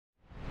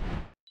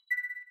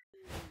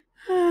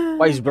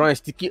Why is brown and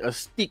sticky a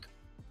stick?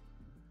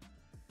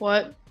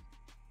 What?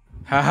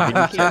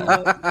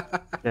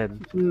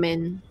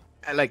 Men.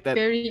 I like that.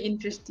 Very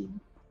interesting.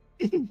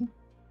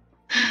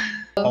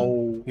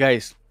 Oh,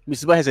 guys,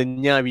 Mitsuba has a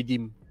nya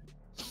redeem.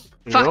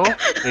 Fuck.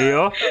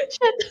 Eyo.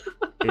 Shut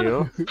up.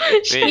 Eyo.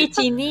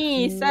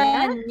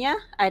 Ichini-san, ya.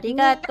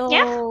 Arigato.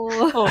 Oh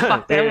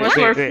fuck, that was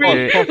for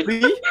free. For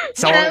free?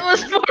 That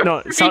was for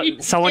free.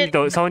 Someone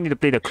need to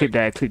play the clip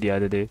that I clipped the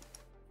other day.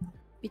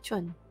 Which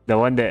one? The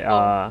one that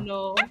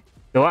No.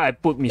 the one I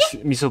put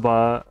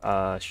Mitsuba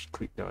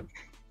clip that one.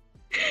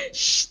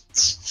 Shh.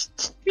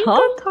 We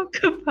don't talk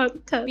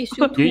about that.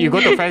 You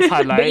go to friends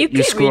highlight,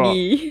 you scroll up.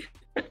 Really.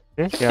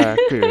 Yeah,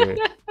 clip.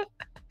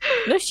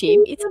 No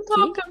shame, it's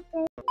okay.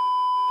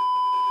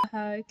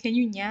 Can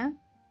you nya?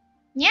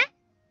 Nya?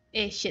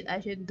 Eh shit, I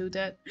shouldn't do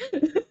that.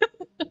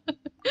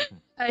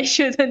 I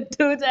shouldn't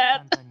do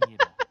that.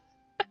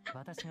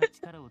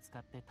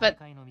 But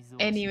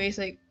anyways,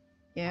 like,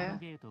 yeah.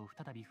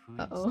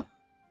 Uh-oh.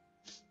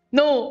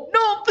 No,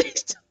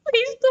 please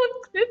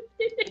don't clip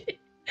it.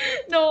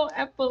 No,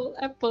 Apple.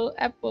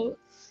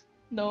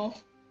 No.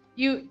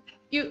 You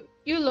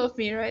love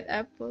me, right,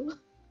 Apple?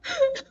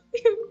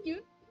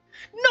 you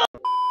no.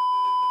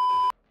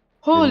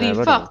 Holy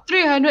fuck,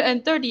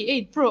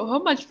 338, bro. How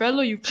much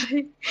Valo you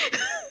play?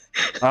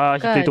 He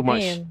played too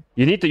much. Damn.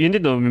 You need to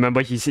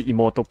remember he's an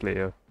immortal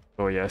player.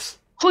 Oh yes.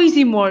 Oh, he's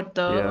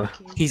immortal. Yeah.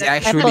 Okay. He's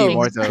That actually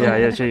immortal. Yeah,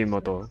 he's actually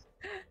immortal.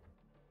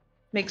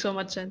 makes so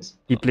much sense.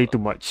 He played too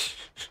much.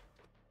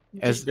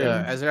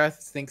 Ezra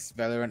thinks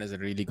Valorant is a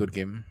really good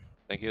game.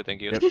 Thank you.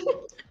 Interesting.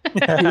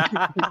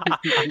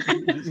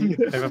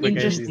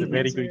 It's a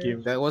very good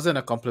game. That wasn't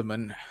a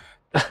compliment.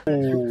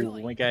 Oh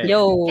my god.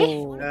 Yo.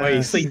 Why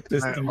is so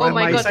interesting? Oh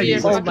my god,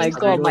 yes. Oh my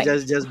god, my...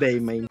 Just bear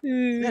in mind.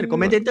 Yeah, the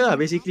commentator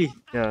basically.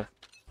 Yeah.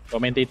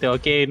 Commentator.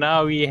 Okay,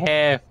 now we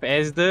have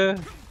Ezra.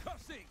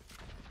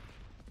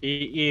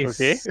 He is.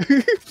 Okay.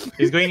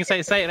 He's going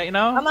side right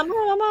now. how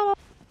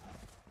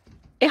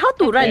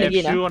to run Have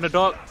again? shoe on the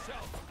dog.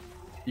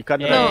 You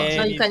can't No,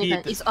 And you can't. he-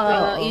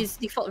 It's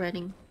default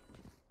running.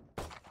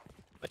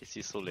 Why is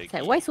he so laggy? It's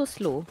like, why so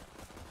slow?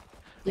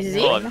 Is Oh,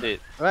 it? I'm dead.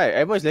 Right,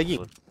 everyone's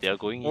lagging. They are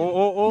going in.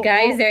 Oh.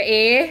 Guys, they're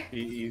A.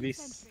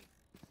 This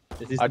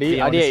Are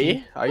they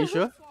A? Are you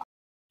sure?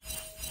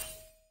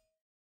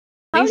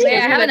 Wait, I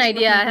have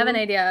an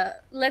idea.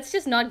 Let's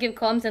just not give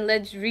comms and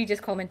let Ree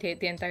just commentate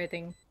the entire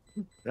thing.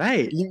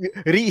 Right.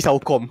 Ri is our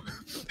com.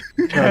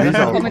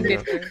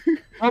 Commentator.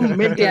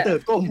 Commentator.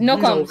 No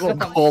comms.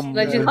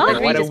 Let's just let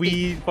Ree What are just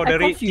we for the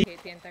raid team?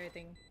 commentate the entire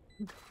thing.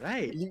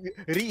 Right.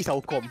 Ri is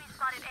our com.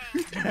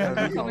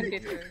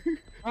 Commentator.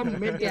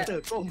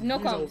 Commentator. No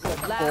comms.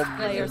 Last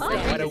player What are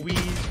standing. we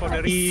for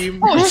the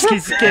team?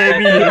 He's scare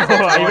me.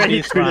 I went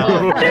this into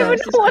round. I don't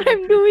know what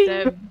I'm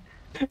doing.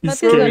 He's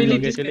Nothing scary. really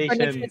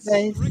Congratulations.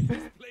 guys.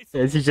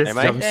 Yes, he just Am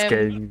I? jump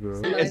scared me,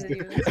 bro.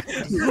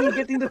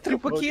 Getting the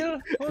triple kill.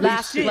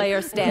 Last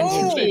player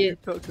standing.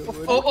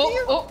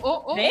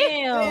 Oh.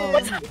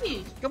 Damn.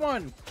 Come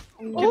on.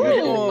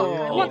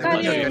 Oh.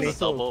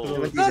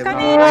 Double.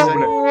 Finally,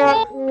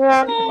 the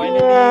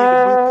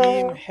blue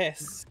team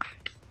has.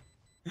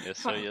 Yes,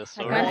 sir. I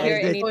can't hear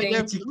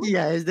anything. Cheeky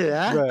as the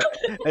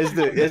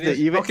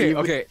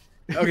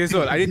Okay,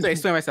 so I need to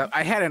explain myself.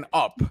 I had an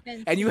op,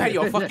 and you had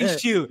your fucking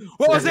shield.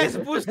 What was I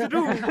supposed to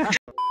do?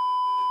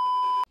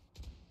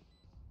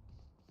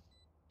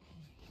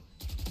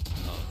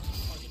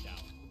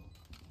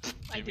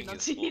 I did not Streaming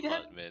see is so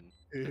that. hard, man.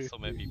 There's so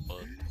many people.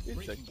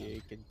 It's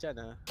okay,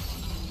 Kencana.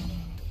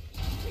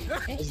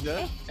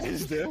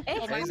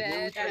 Oh my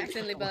bad. I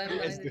accidentally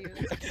blinded you.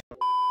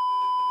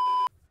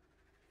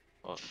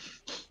 Oh.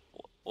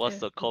 What's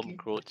the Okay. com,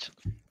 coach?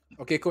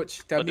 Okay,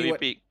 coach, tell What do me we what.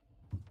 pick?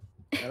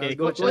 Okay,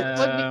 coach.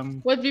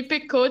 What we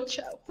pick, coach?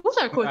 Who's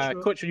our coach?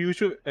 Bro? Coach, you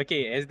should.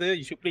 Okay, Ezra,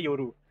 you should play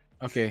Yoru.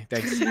 Okay,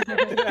 thanks.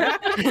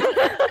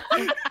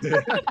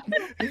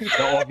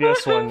 The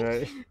obvious one,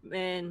 right?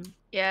 Man,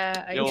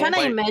 Yeah, Yo, I'm trying to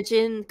why-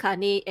 imagine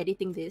Kane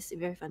editing this. It's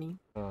very funny.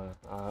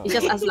 It's Okay.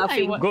 just us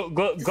laughing. God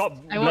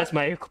bless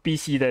my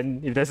PC then,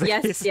 if that's the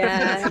Yes, case.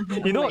 yeah.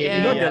 You know,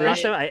 Yeah, the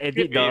last time I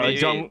edit the Wait.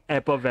 Jung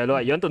Apple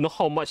Valor, you want to know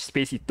how much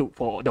space it took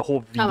for the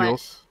whole How video?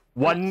 much?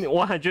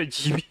 100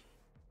 GB.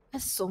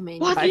 That's so many.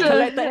 What I the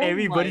collected hell?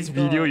 everybody's Oh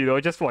my video, God. you know,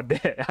 just for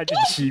that. 100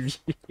 GB.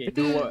 Okay,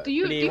 do what? do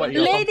you- Play do what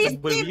you- you're Ladies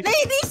comfortable team, with.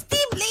 ladies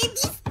team,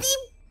 ladies team.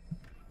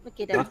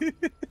 Okay, then.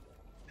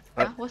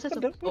 Yeah, what's that?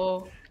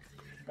 Oh.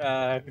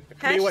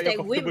 Play what you're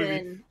Hashtag comfortable with.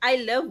 women. I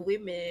love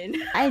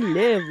women. I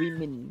love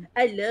women.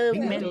 I love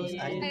Women. women.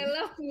 I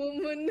love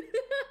woman.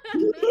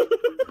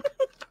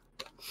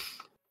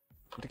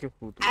 Take a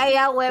photo. I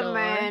love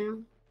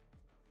women.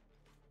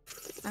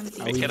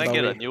 Hey, can I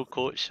get a new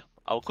coach?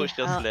 Our coach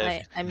just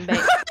left. I'm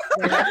back.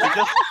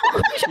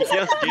 He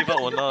just gave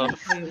up on us.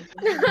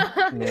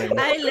 Man.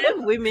 I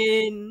love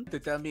women. To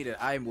tell me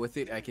that I'm worth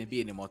it, I can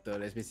be an immortal.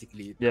 That's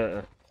basically it.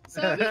 Yeah.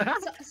 So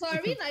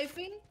are we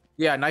knifing?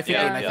 Yeah, knifing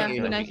Yeah, A,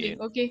 knifing A. knifing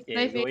A. Okay, Okay,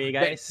 knife go it. away,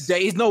 There- guys.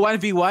 There is no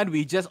 1v1,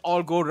 we just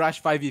all go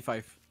rush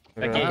 5v5.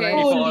 Okay, Yeah.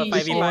 ready for Holy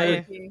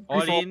 5v5. shit.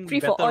 All Free in for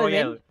Battle all,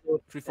 Royale.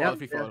 Free for all,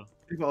 free for all.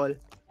 Free for all.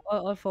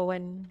 All for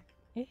one.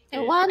 Eh?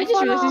 One I just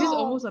for realized this is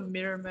all. almost a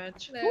mirror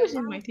match. Who is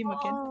in my team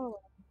again? Oh.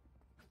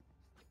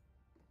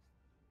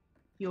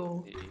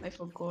 Yo, I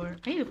forgot.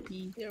 I need to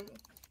pee.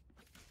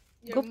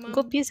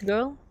 Go piss,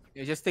 girl.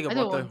 Yeah, just take a I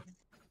don't water.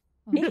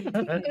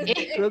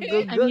 Go,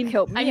 I mean,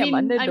 help me. I'm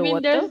under the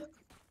water. there's-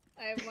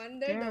 I'm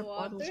under There the are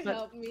bottles, water. but-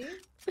 Help me.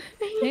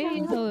 Hey,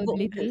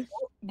 ability.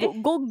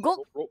 Go.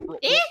 Go.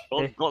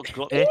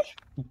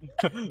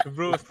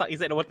 Bro, stuck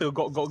inside the water.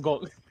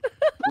 Go.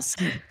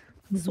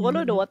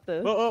 Swallow the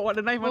water. Oh, what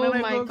the knife? Oh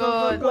my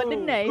God. What the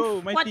knife?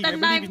 Go, my What team. the I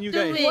believe knife in you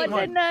doing? guys. What Come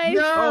the on. knife?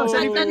 No, What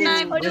Sally the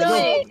knife Let's go.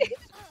 doing?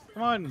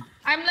 Come on.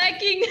 I'm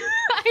lagging.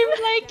 I'm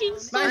lagging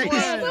so Nice.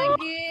 bad.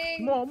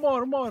 Lagging. More.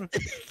 Come on,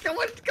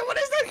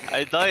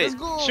 I died. Let's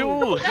go. Shoot.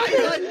 No.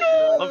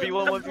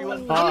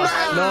 1v1. No!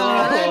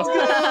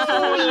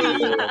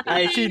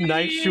 I actually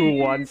knife shoe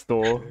once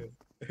though.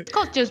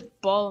 Can't just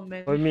ball,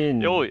 man. I mean,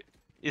 Yo,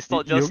 it's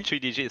not You- just 3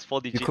 digits, it's 4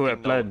 you digits. could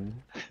have planned.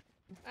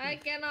 I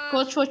cannot.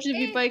 Coach, what should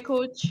we buy,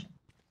 coach?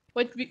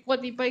 What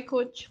we buy,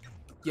 coach?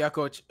 Yeah,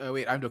 coach.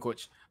 Wait, I'm the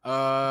coach.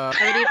 I'm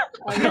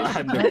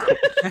the cook.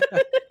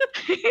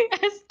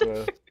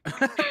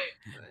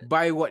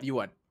 Buy what you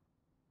want.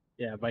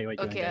 Yeah, bye.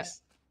 Okay,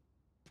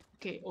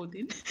 okay,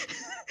 Odin.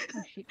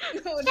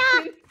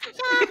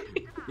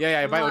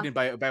 Yeah, buy Nah. Odin,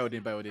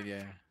 buy Odin,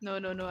 yeah. No,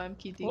 I'm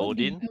kidding.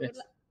 Odin? I would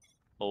li-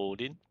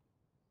 Odin?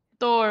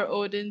 Thor,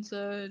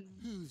 Odinson.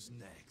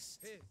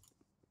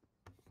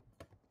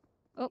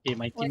 Okay,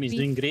 my team is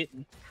doing great.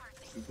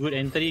 Good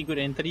entry.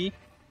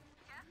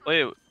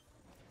 Wait,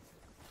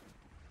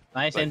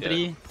 Nice But,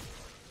 entry.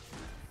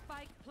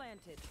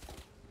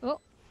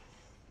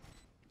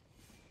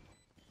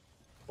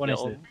 One they're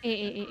is on,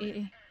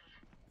 Eh.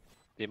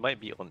 they might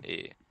be on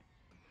A.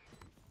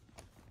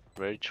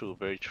 Very true.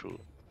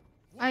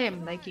 I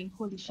am liking.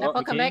 Holy shit.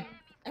 Apple, come Okay. back.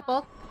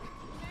 Apple.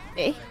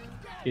 Eh?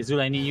 Okay,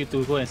 Zul, I need you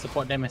to go and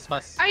support them as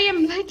fast. I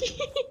am liking.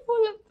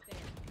 Hold up.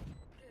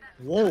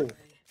 Whoa.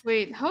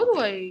 Wait, how do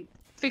I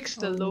fix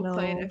the low no.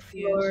 client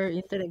FPS? Floor,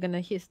 internet gonna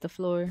hit the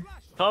floor.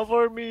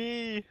 Cover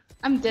me!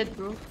 I'm dead,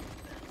 bro.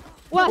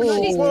 What?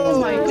 Oh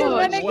my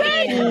god. That was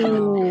Okay,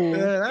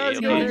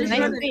 good. okay. Just Nice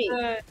run pick.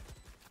 it.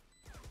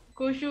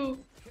 Go shoot.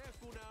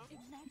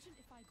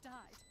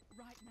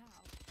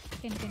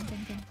 Can.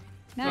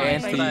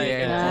 Nice. Nice.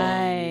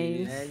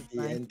 Nice.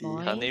 Anti.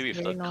 Kane with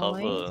the Very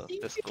cover.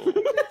 Let's go.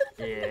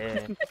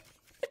 Yeah.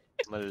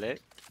 Malek.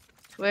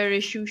 Where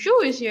is Shu?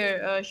 Shu is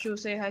here. Shu,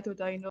 say hi to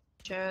Dino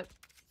chat.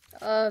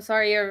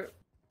 Sorry, you're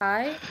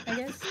hi, I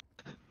guess.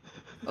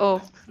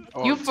 Oh,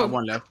 Oh, You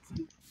someone left.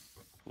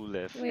 Who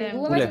left? Wait, Um,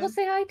 who am I supposed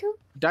to say hi to?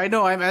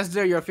 Dino, I'm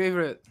Asder, your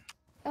favorite.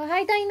 Oh,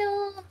 hi,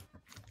 Dino.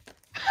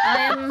 I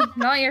am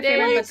not your There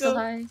favorite, you but still go.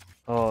 hi.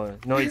 Oh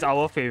no, it's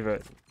our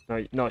favorite.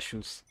 No, not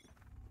shoes.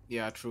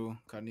 Yeah, true.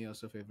 Kanye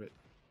also favorite.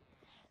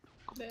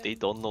 They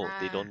don't know.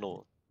 They don't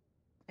know.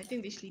 I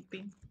think they're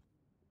sleeping.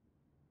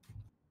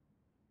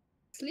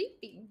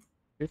 Sleeping.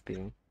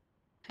 Flipping.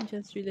 I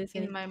just realized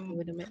In my-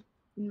 with the map.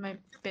 In my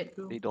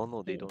bedroom. They don't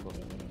know. They don't know.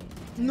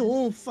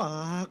 No,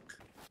 fuck.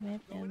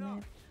 Map.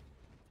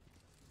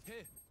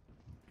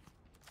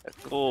 Let's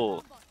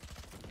go.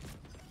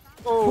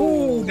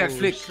 Oh, that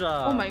flick.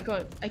 Oh my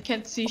god, I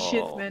can't see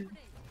shit, Oh. man.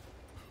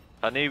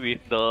 Kane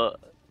with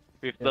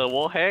the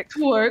wall hack.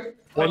 Twerk.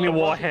 What do you mean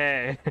war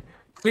hair?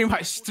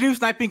 Stream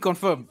sniping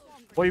confirmed.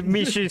 What do you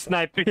mean she's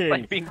sniping?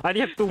 Sniping. I only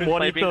have two Sniping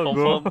monitor,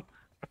 bro. confirm.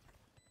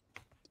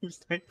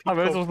 How am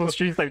I supposed to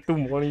stream like two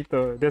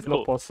monitor? That's No.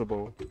 not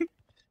possible.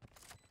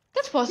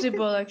 That's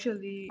possible,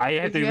 actually. I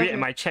have If to you read a-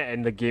 my chat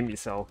and the game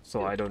itself,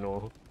 so I don't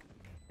know.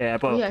 Yeah, Oh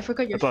Apple. yeah, I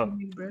forgot you're Apple.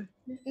 streaming, bro.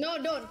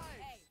 No, don't.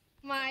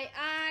 My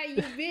eye,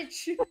 you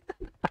bitch.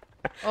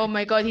 Oh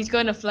my god, he's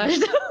gonna flash.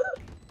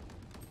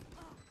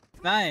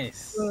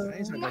 Nice.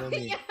 Nice, My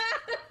Akademi.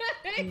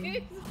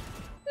 eyes.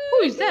 Who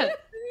is that?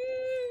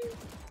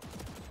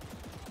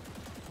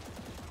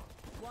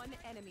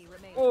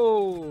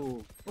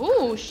 Oh.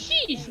 Oh,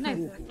 sheesh,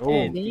 nice.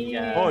 Oh.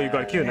 Yeah. Oh, you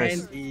got a kill,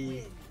 nice.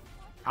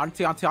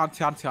 Anti. Auntie.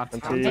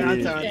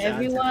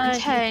 Everyone.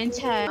 Ten.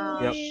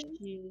 Yep.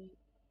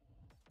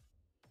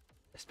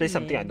 Let's play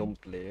something I don't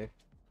play.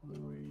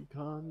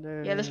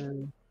 Yeah,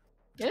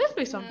 let's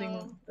play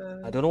something.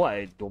 I don't know what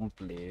I don't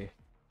play.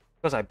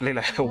 Because I play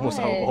like almost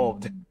all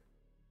of them.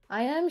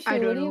 I am sure. I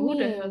What don't do know you who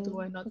the mean? hell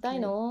do I not play?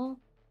 Dino.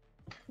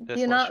 That's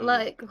Do you not true.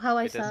 like how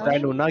I Wait, that's sound? not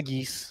true.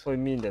 Nuggies. What do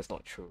you mean that's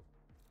not true?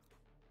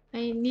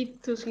 I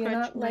need to Do you scratch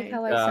not my... like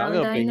how I Yeah, I'm sound,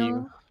 gonna play Dino?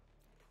 you.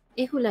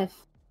 Eh, who left?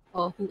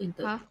 Or who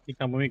entered? Huh? You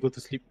come with me, go to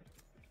sleep.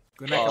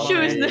 Good night, Oh,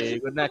 Shoes.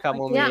 Kamame. Good night,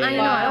 Kamome. Yeah, I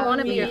know. I don't want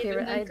to be your Bye.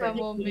 favorite Good night, either.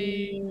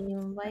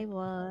 Kamome. Bye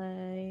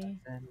bye.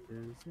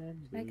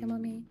 Bye,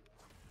 Kamame.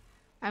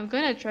 I'm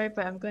gonna try,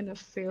 but I'm gonna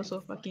fail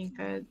so fucking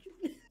bad.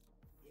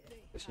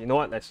 You know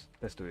what? Let's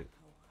do it.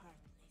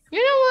 You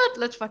know what?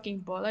 Let's fucking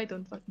ball. I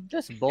don't fucking...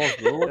 Just balls,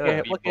 bro.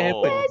 Yeah, What can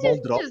ball. happen? Ball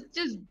drop.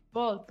 Just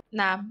ball.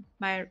 Nah,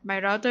 my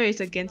router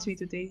is against me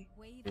today.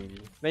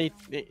 Then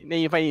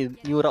you find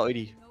new route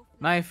already.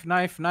 Knife.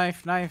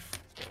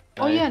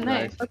 Oh yeah,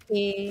 knife.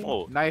 Okay.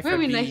 Oh, Knife. Where are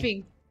we and B.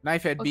 knifing?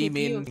 Knife at B Okay,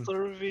 main.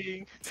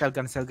 Serving. Cell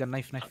gun,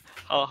 knife.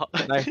 How?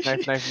 Knife.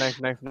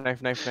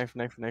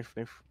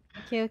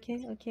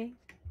 Okay.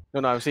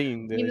 No, I'm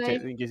saying in You the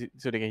chat knife. in case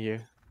so they can hear.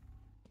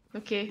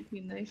 Okay, we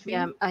knife.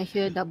 Yeah, I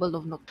hear double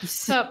of noctis.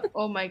 Sup?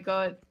 Oh my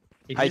god.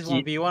 Is Hi, this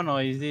kid. 1v1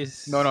 or is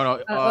this? No.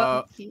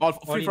 Okay. All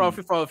free for all.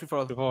 Okay.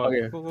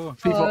 Go.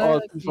 Free for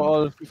all.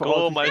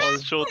 Go my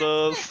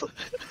shoulders.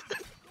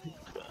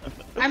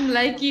 I'm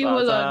like you,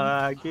 hold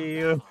on.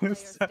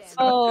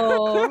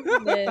 Oh,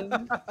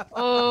 man.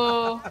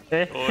 Oh.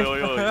 Oi.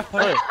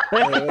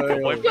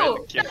 Boyfriend.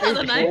 Yo, that's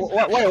a knife.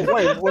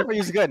 Why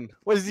use gun?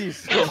 What is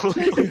this?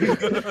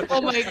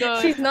 Oh my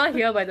god. She's not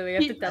here, by the way.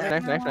 You have to tell her.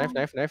 Knife.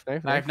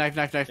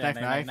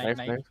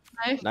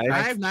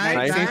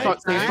 Knife.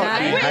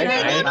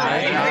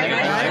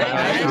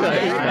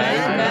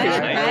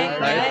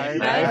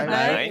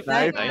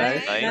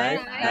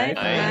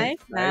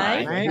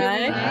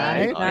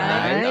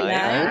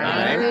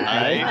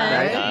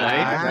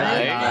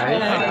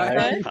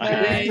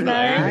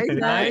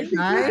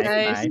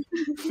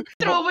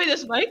 Throw away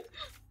this mic.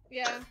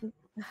 Yeah.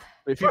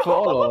 Wait, free for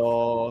all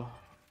or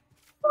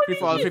Free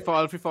for all.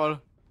 free for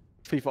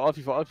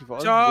all? Go.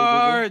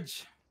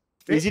 Charge!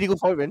 Easy to go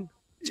forward, man.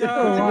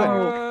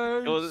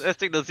 Charge! Yo, let's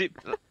take the zip.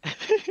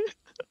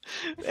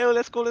 Yo,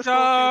 let's go.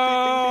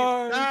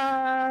 Charge!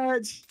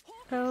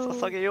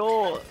 Sasage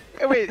yo.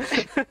 Wait.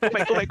 Go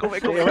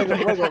back. Why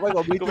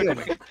got bleeding?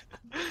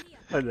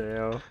 What the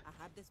hell?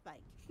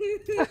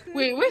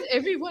 Wait, where's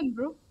everyone,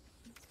 bro?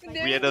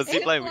 We had a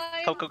zip line.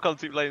 Come,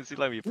 zip line. We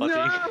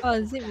partying.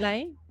 Oh, zip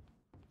line.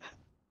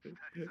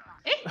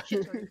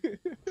 Shit, sorry.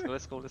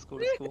 Let's go.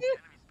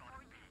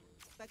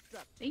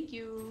 Thank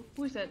you.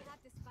 Who is that?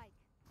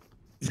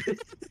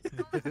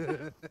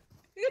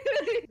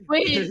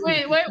 Wait,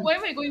 why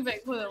am I going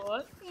back? Hold on,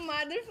 what?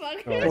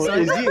 Motherfucker.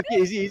 Oh,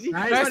 easy.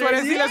 Nice one,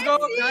 Ezzy, let's go!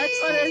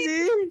 Nice one,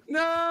 Ezzy!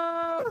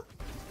 No!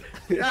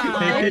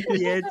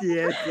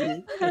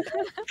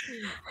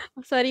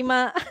 Sorry,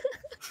 Ma.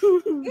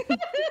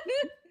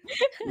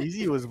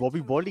 Easy was Bobby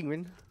balling,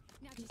 man.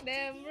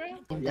 Damn, bro.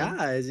 Yeah,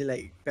 as in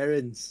like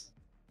parents.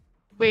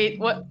 Wait,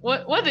 what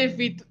if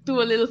we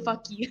do a little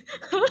fucky?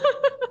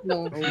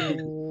 No.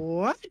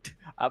 What?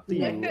 Up to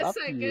you. Yes,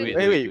 I get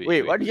it.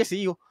 Wait. What did you say?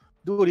 You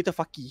do a little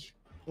fucky.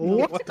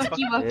 What?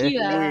 Fucky wucky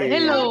lah.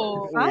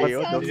 Hello. Wait,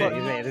 what the fuck?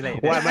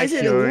 Why am I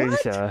hearing,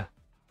 sir?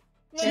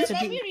 That's a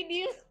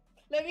bit-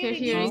 Let me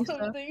reduce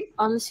something.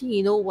 Honestly,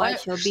 you know what, Why-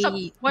 Shelby? stop.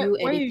 Why- You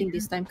why editing you-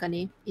 this time,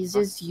 Kane. It's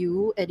just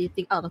you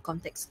editing out of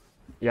context.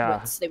 Yeah,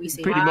 Words that we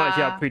say. pretty much.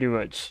 Yeah, pretty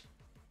much.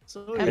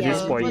 So At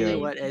this point, yeah.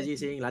 what as you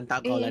saying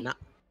lantak kau lah nak.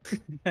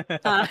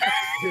 Ah,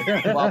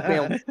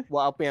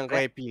 Buat apa yang kau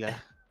happy lah.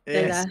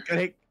 Yes,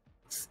 correct.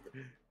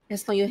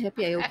 as long you're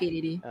happy, I okay,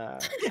 Didi.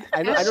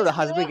 I know the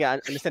husband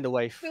can understand the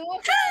wife. Do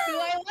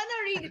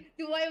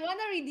I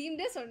wanna redeem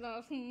this or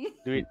not?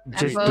 Do it.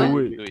 Just Apple.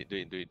 do it. Do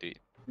it.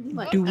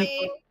 What? Do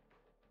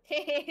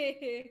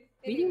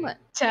Really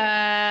what?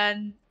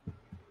 Chan.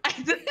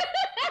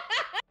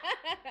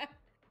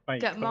 Fine,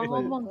 Gak mau fine.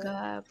 ngomong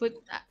gak?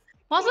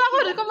 Masa aku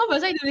udah ngomong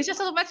bahasa Indonesia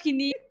 1 match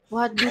gini?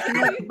 What? Do you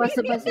think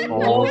bahasa-bahasa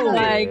Oh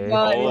my Okay.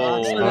 god.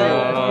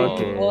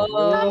 Okay.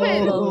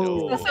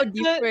 Wow. That's so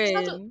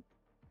different.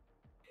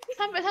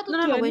 Sampai 1 No,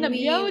 no, when jam,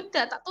 we- ya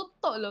udah tak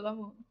tutup loh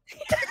kamu.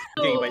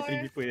 Okay, by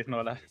 3 people,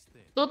 no lah.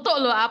 Tutup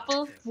loh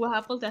apel,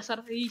 buah apel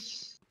dasar.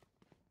 Ish.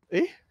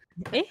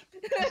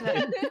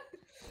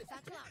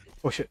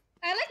 Oh shit.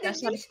 I like that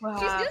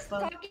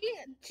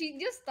she's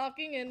just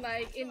talking in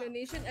like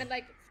Indonesian and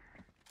like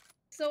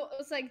so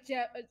it's like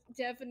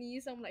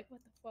Japanese. I'm like, what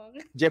the fuck?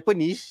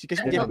 Japanese? She can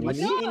speak Japanese.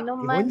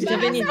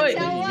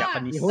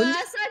 Japanese.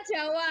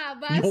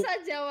 Bahasa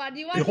Jawa. Do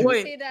you want me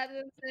to say that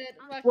instead?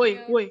 Woi,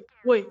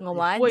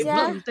 Ngomong woi, aja.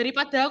 belum.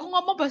 Daripada aku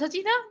ngomong bahasa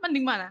Cina,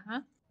 mending mana? Hah?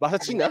 Bahasa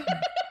Cina?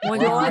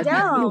 Ngomong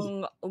aja.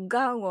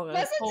 Enggak, ngomong.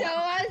 Bahasa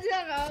Jawa aja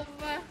nggak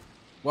apa.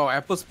 Wow,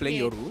 Apple's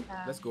playing Okay. Yoru.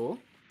 Let's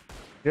go.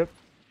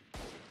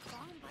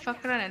 Fuck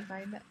around and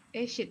find out.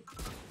 Shit.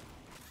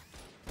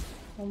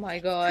 Oh my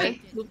god.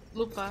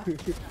 Lupa.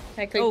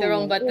 I clicked the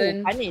wrong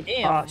button. Funny,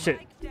 damn. Ah shit.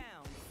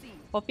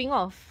 Popping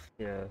off.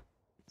 Yeah.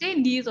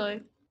 Cindy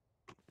toy.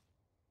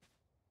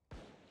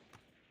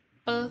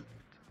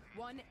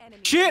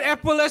 Shit,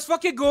 Apple, let's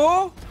fucking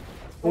go!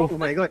 Oh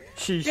my god.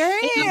 Sheesh.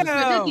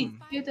 Damn!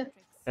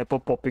 Apple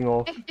popping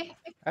off.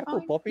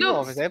 Apple popping Look.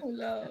 off as Apple.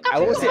 I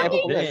won't say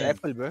Apple popping off as Damn.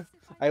 Apple, bro.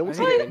 I won't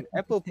say that.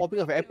 Apple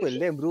popping off as Apple,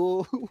 damn,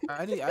 bro.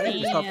 I need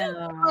to stop.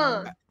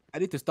 I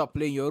need to stop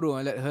playing Yoru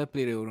and let her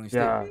play the Yoru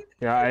instead.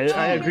 Yeah.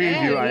 I agree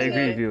with you. I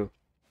agree with you.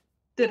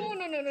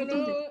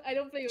 No. I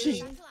don't play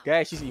She's, Yoru.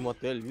 guys, she's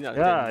immortal. You know,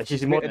 Yeah,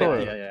 she's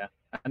immortal. Yeah.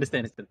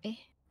 Understand.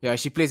 Yeah,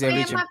 she plays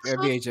every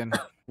Maksud- agent.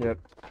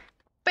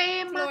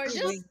 P Floor,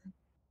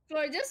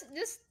 maksud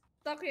just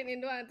talk in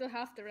Indo until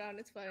half the round.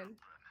 It's fine.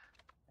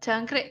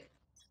 jangkrik.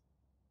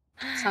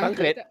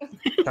 Concrete.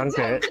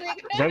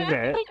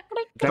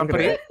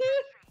 Jangkrik.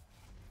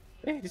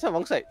 This one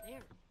wrong side.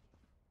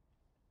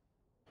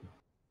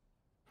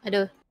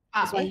 Aduh,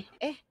 this one.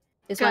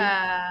 This one.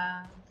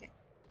 Gak.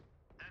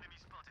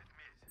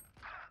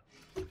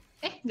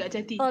 nggak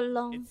jadi.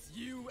 Tolong.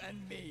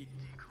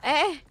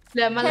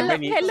 Dah malam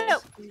Help,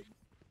 help.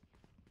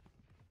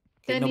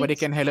 Okay, nobody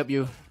can help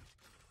you.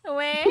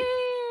 Weh.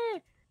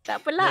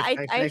 Tak apalah,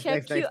 I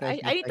shall queue. I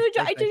need to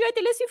join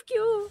Taylor Swift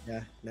queue.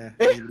 Yeah, nah,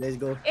 let's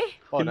go.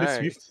 Oh, nice.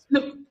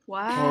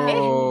 Wow.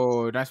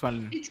 Oh, nice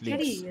one. It's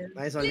Links. scary.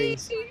 Nice one,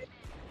 Links.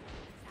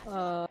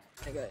 Oh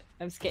my god,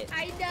 I'm scared.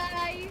 I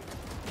die.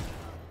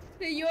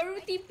 The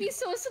Yoru TP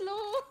so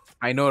slow.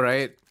 I know,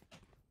 right?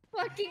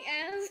 Fucking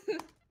ass.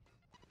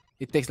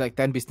 It takes like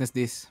 10 business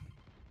days.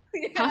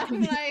 Yeah,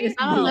 I'm like,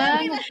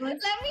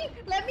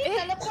 let me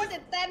teleport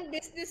at 10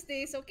 business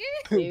days, okay?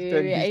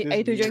 Wait, I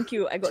need to join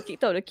queue. I got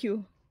kicked out of the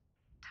queue.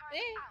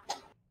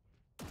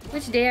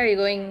 Which day are you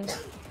going?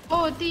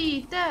 Oh,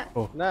 tidak.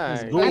 Oh,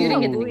 Nice. Oh, you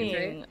didn't get to Going. pick,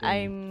 right?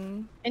 I'm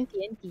NT.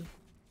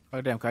 Oh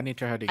damn, Kani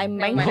try harding. I'm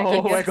Never minding.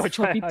 mind, Oh, I got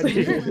try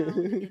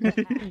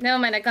Never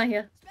mind, I can't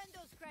hear.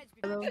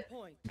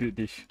 Good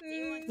dish.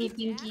 Ni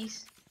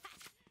pinkies.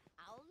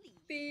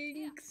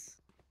 Thanks.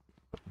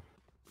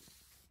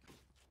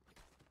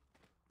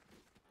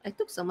 I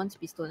took someone's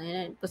pistol and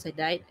then because I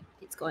died,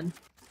 it's gone.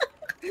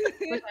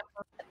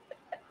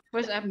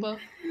 Where's Apple?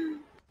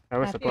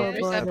 Where's Apple,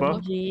 Apple? Apple?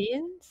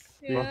 jeans.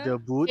 Of the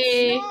boots.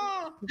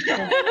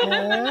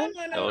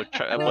 No,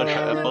 trap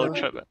apple,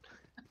 trap.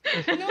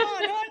 No,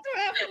 don't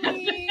trap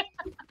me.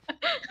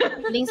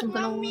 Links, I'm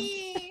gonna.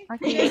 Mommy.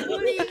 Okay. You're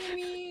bullying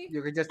me.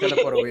 You can just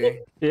teleport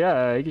away.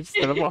 Yeah, you can just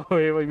teleport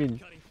away. What do you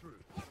mean?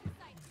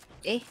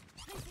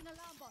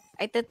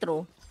 I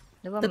throw.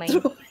 Never mind.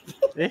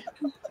 Eh?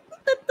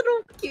 Throw,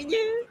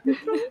 cute-nya.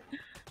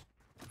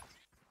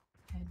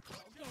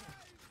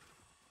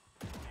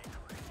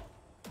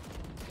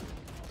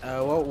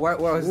 What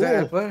was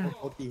that? Apa?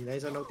 Naughty,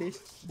 nice one, notice.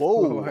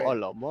 Whoa,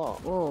 alamak.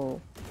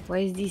 Whoa, what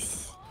is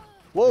this?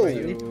 Whoa. Why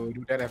you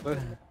do that, apa?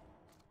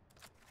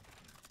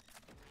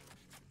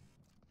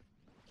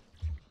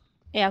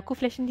 Aku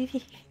flashing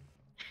TV.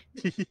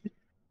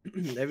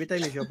 Every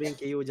time if you're playing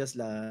KO, just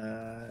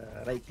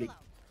right click.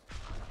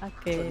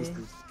 Okay.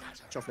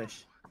 Shot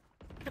flash.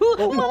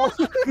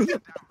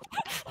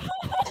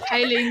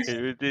 Hi, Links.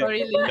 You did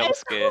Sorry, Link. jump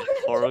scare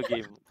horror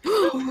game.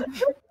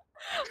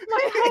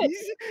 My head.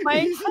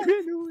 My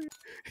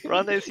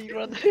Run, I see,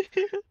 run.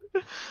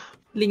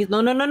 Links,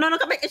 no,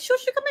 come back.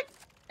 Shush, come back.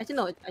 Actually,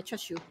 no, I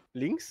trust you.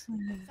 Links?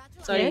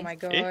 Sorry. Oh my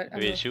god.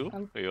 Wait, Shu?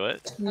 Wait,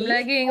 what? I'm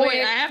lagging. Oh,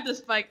 wait, Wait. I have the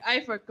spike.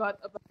 I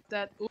forgot about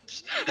that.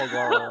 Oops.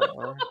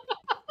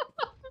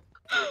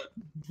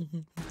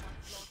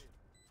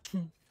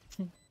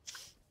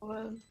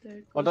 Well,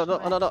 there Oh, goes no,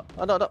 my- no, no,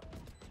 no, no, no.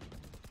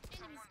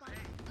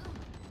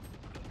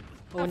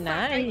 Oh,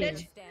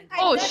 nice.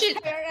 Oh,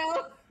 shit.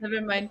 IRL.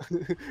 Never mind.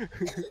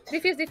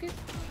 Defuse.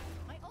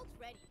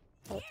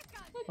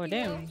 Oh,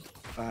 damn.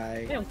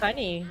 Bye. Damn,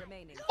 Kani.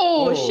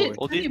 Oh, Oh, shit.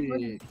 oh, Honey did-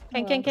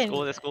 bun. Can.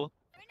 Let's go.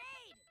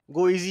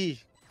 Go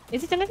easy.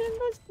 Is it jalan?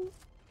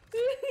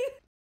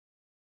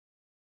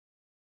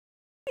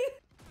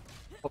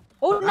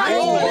 Oh,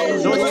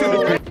 nice.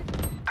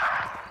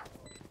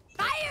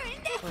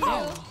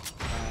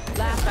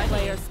 Last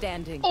player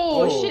standing.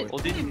 Oh, shit. Oh,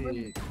 did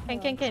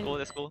Can.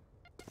 Let's go.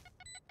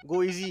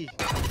 Go easy.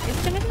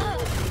 Is it jalan?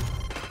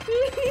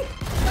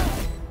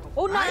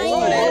 Oh, nice.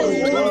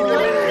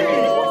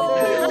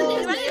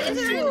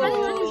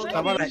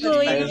 Come on, Let's go.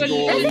 let's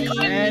go.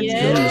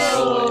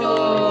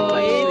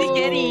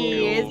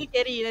 Easy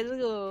carry. Let's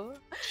go.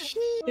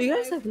 You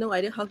guys have no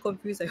idea how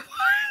confused I was.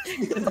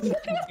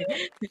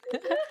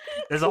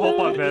 There's a whole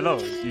part where no,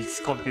 he's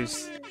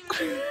confused.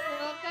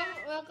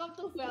 Welcome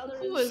to Valorant.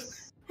 Who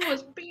was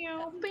pew,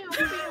 pew,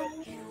 pew.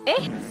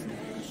 Eh?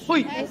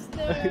 Oi.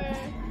 Esther,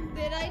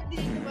 did I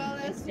think well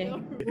as your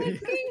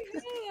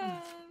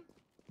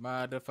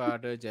Mother,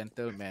 father,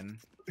 gentleman.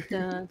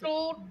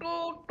 Do.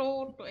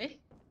 Eh?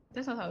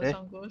 That's not how the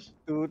song goes.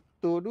 Toot,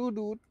 toot, toot,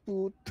 toot,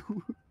 toot,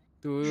 toot.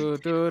 Do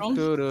do do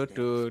do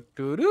do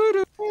do do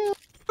do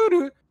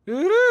do.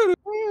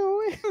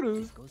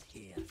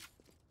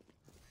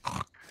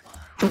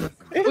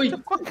 Oi.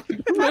 What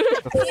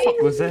the fuck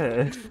was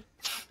that?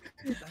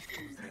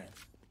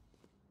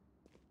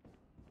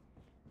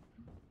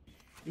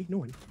 No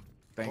one.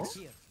 Thanks.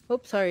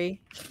 Oops, sorry.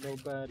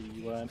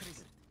 Nobody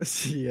wants.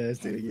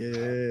 Yes,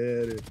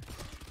 yeah.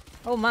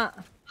 Oh, ma.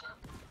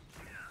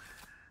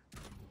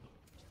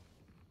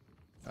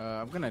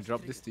 I'm gonna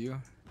drop this to you.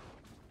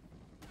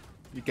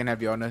 You can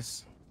have your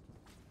honors.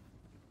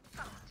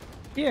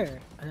 Here.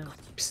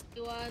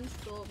 You once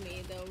told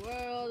me the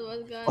world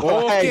was gonna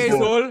Okay,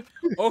 Zol.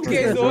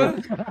 Okay,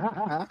 Zol.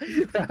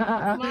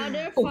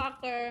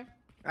 motherfucker.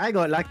 I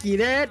got lucky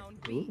that.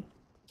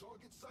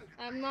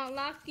 I'm not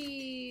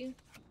lucky.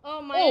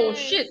 Oh my Oh, eyes.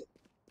 shit.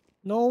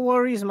 No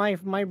worries, my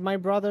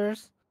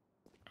brothers.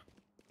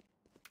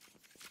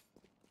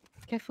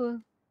 Careful.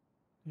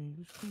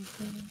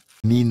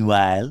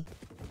 Meanwhile,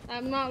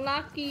 I'm not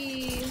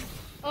lucky.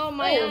 Oh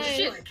my Oh, eyes.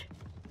 shit.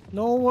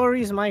 No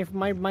worries, my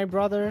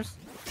brothers.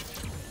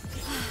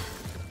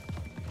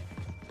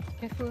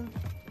 Careful.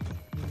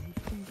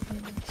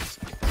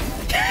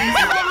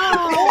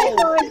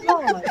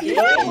 Oh my god!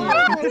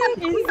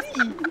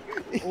 Easy.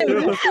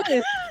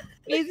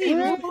 Easy,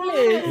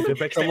 ruthless. The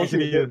backstab is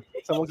real.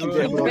 Someone keep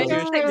them.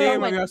 Backstab Game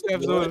someone. of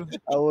yourself, Zul.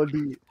 I will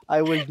do it.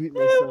 I will do it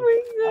myself.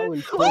 I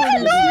will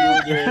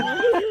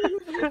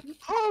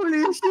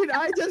Holy shit,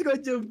 I just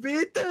got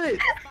debated.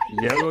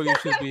 Yep. Zul, you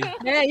should be.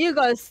 Yeah, you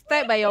got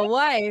stabbed by your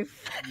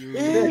wife.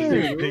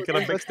 They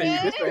cannot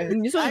backstab.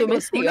 You so I got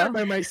domestic, screwed ah. up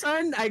by my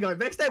son. I got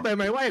backstabbed by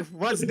my wife.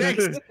 What's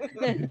next?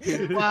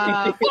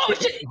 Wow. Oh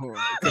shit.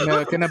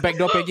 Kena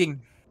backdoor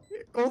pegging.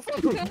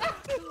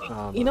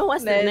 You know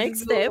what's the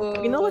next step?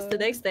 You know what's the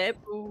next step?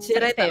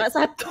 Cerai tak nak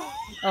satu.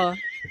 Oh.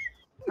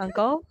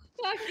 Engkau?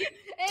 My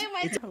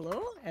Hello,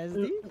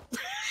 SD?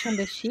 On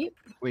the ship?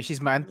 Wait, she's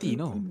my auntie,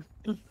 no?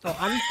 Oh,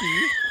 auntie.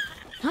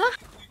 Huh?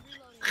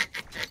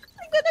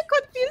 I'm gonna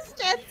confuse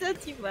chat,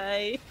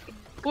 bye.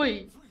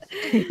 Oi.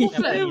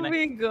 Oh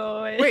my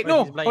god. Wait,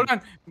 no, hold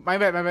on.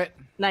 My bad.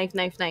 Knife.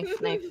 Oi,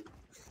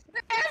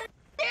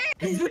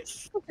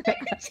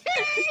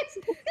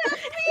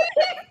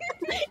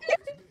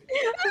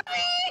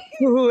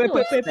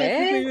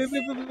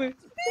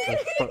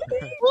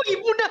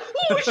 bunda.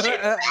 Oh shit.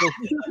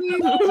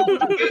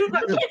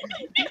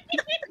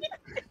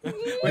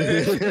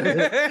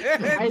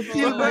 I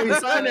killed my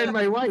son and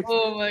my wife.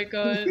 Oh my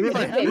god.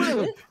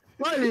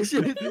 Holy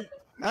shit.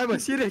 I'm a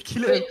serial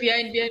killer. Wait,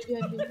 behind.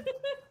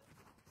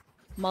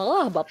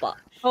 Marah bapak.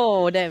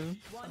 Oh, damn.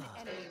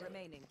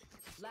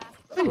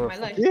 My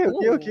life.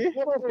 Okay.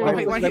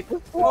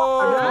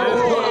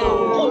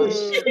 Oh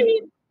shit.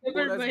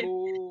 Never mind.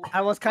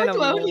 I was kind What of.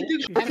 do I only do?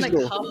 I'm like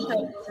half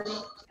health, bro.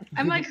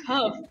 I'm like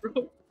half,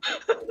 bro.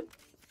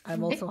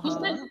 I'm also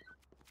whose hard. gun-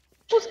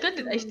 Whose gun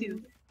did I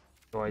steal?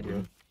 No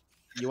idea.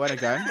 You want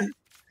a gun?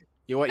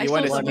 You want I a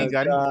stole singing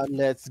gun?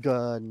 Let's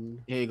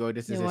gun. Here you go.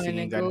 This is You a wanna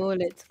singing gun. go?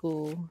 Let's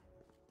go.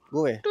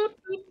 Go where?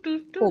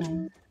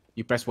 Home.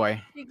 You press Y.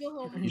 You go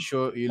home.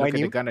 You My look at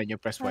the name? gun and you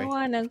press I Y.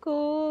 wanna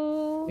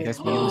go. It has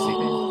music.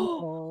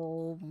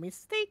 Oh,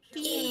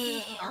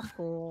 mistaken.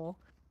 Oh.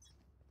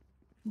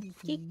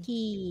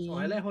 Kiki. Oh,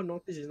 I like how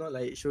Notice is not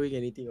like showing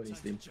anything on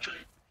his name.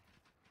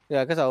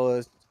 Yeah, because I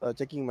was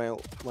checking my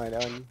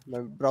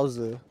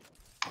browser.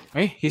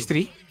 Hey,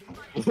 history.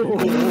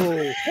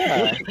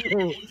 Yeah.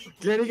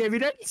 Clearing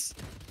evidence?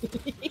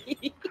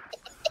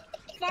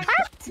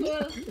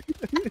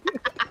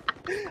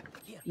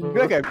 You feel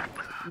like I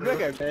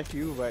bash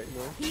you, but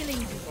no.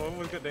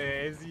 Almost got the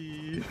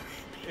Ezzy.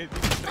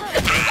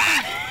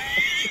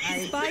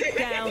 Spike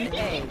down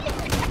A.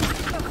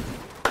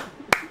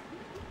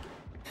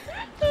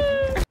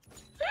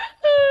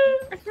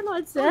 I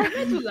cannot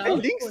say.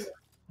 Links?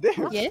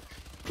 Damn. Yeah.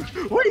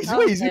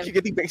 Why is you keep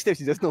getting backstabs?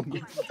 He does not.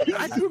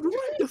 I don't know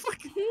what the fuck.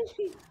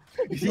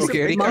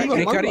 Okay,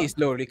 Ricari is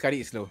low.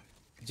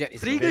 Jet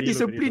is low. Trigger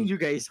discipline, you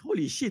guys.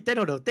 Holy shit, 10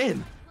 out of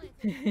 10.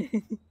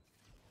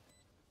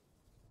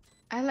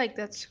 I like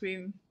that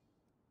scream.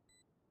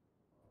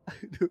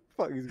 The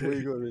fuck is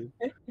going on, man?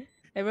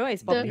 Everyone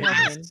is popping off,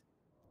 man.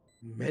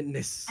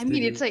 Madness. I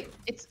mean, it's like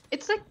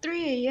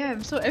 3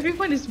 a.m. So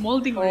everyone is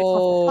molding right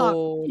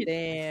Oh, now.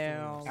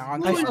 damn.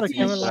 I saw the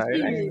camera last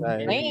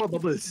Nice. More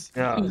bubbles.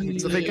 Yeah.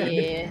 So they can.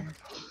 Yeah.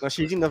 No,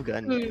 she's enough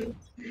gun.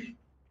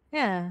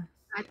 Yeah.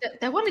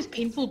 That one is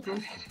painful, bro.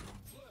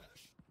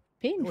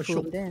 Painful,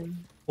 sure. then.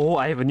 Oh,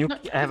 I have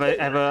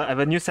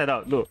a new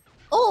setup. Look.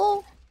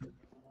 Oh!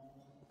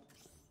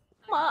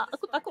 Mak,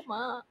 aku takut,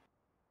 Mak.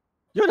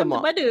 You're the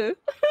mak. Mother.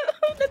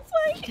 That's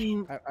why.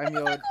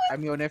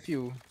 I'm your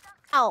nephew.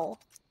 Ow.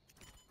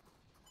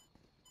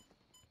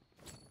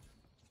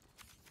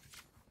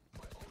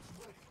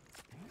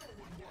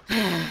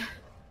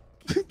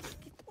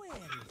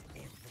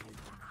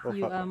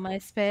 You are my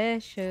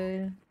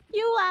special.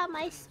 You are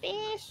my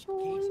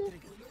special.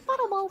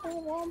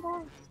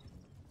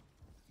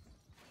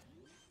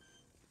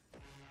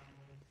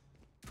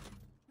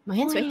 My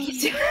hand's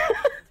sweaty.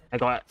 I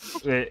got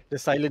wait. The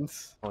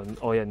silence.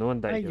 Oh yeah, no one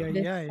died. Ay, here. ay,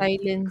 The ay.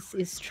 silence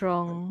is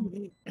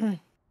strong.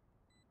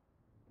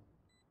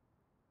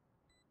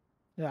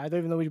 Yeah, I don't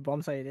even know which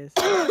bomb site it is.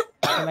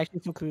 I'm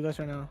actually so clueless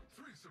right now.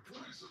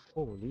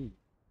 Holy.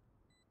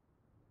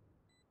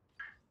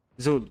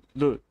 So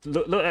look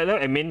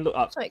at main, look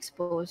up. So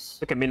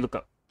exposed. Look at main, look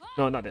up.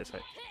 No, not that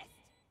side.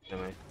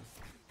 Never mind.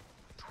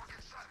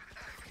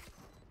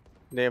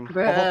 Damn.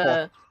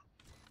 Bruh.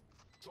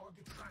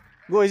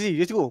 Go easy,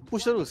 let's go.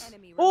 Push terus.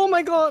 Oh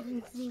my god!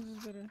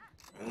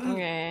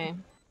 Okay.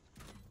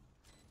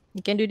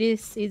 You can do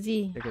this,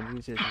 easy. I can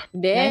use it.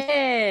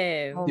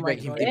 Damn. Oh Teabag my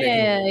him, god. teabag him.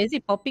 Yeah, is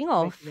it popping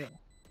off?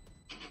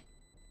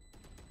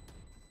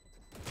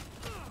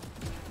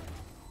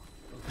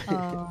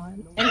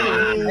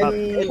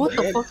 What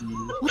the fuck?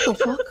 What the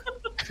fuck?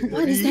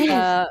 What is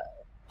that?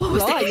 What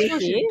was that? You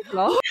okay?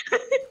 Flaw?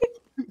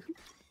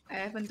 I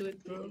haven't do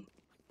it, bro.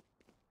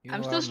 You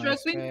I'm are still my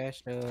struggling.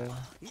 special.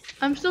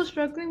 I'm still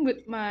struggling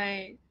with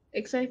my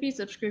XIP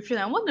subscription.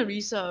 I want to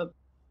resub.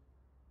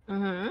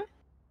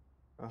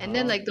 And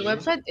then like the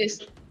website is,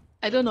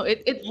 I don't know,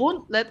 it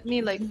won't let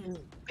me like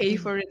pay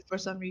for it for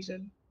some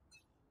reason.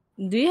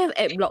 Do you have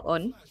ad block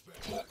on?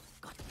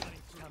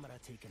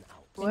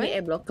 What? Maybe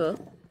ad blocker.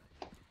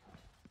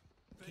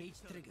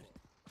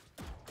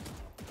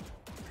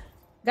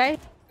 Guy.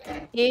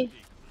 A.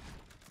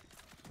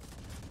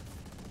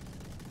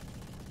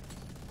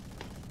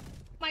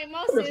 My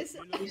mouse is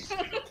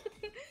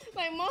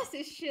my mouse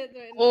is shit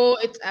right now. Oh,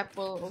 it's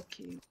Apple.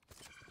 Okay.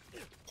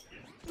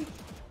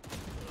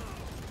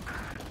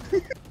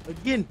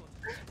 Again.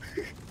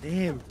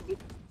 Damn.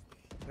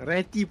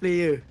 Ratty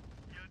player.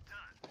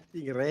 I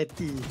think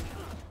Ratty.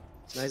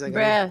 Nice one,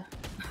 guys.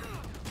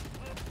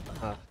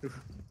 Bruh.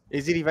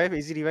 Easy revive,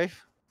 easy revive.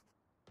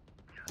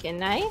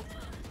 Can I?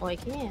 Oh, I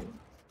can.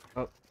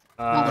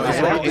 I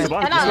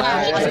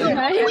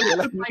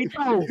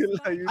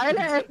like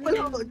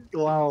Apple.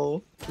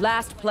 Wow.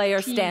 Last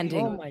player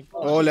standing. Oh my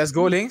god. Oh, let's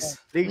go, Links.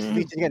 Links,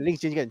 change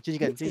again.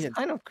 This is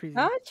kind of crazy.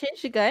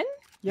 Change the gun?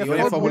 You You only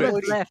have have 4 4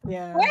 bullets left,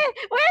 yeah. Where?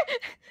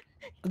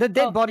 The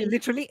dead body,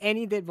 literally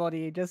any dead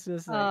body. Just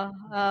like...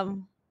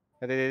 Mine,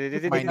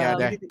 yeah,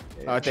 there.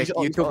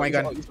 You took my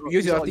gun.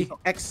 Use your ulti.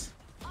 X.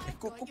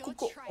 Go.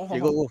 Okay,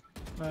 go.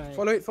 Alright.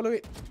 Follow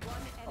it.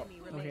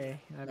 Okay.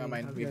 Never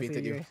mind, we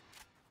beated you.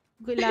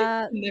 Good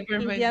luck. Never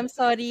Baby, mind. I'm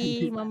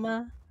sorry,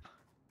 Mama.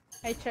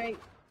 I tried.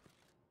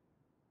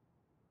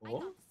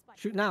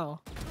 Shoot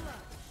now.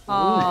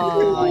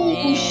 Oh,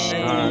 Nice,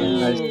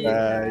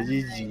 yeah.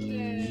 GG.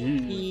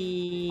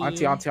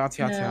 Auntie.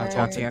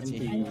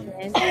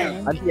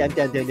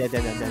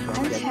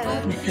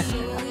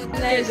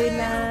 Bye,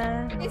 Luna.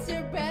 It's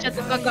your bed. Shut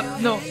the fuck up.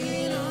 No.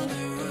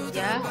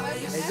 Yeah.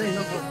 Is there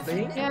enough for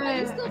playing? Yeah.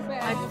 It's still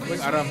bad.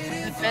 Where's Aram?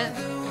 My bed.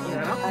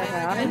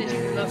 Mine is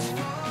love.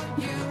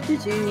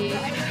 GG.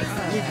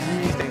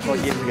 Thanks for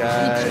games,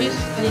 guys.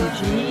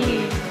 GG.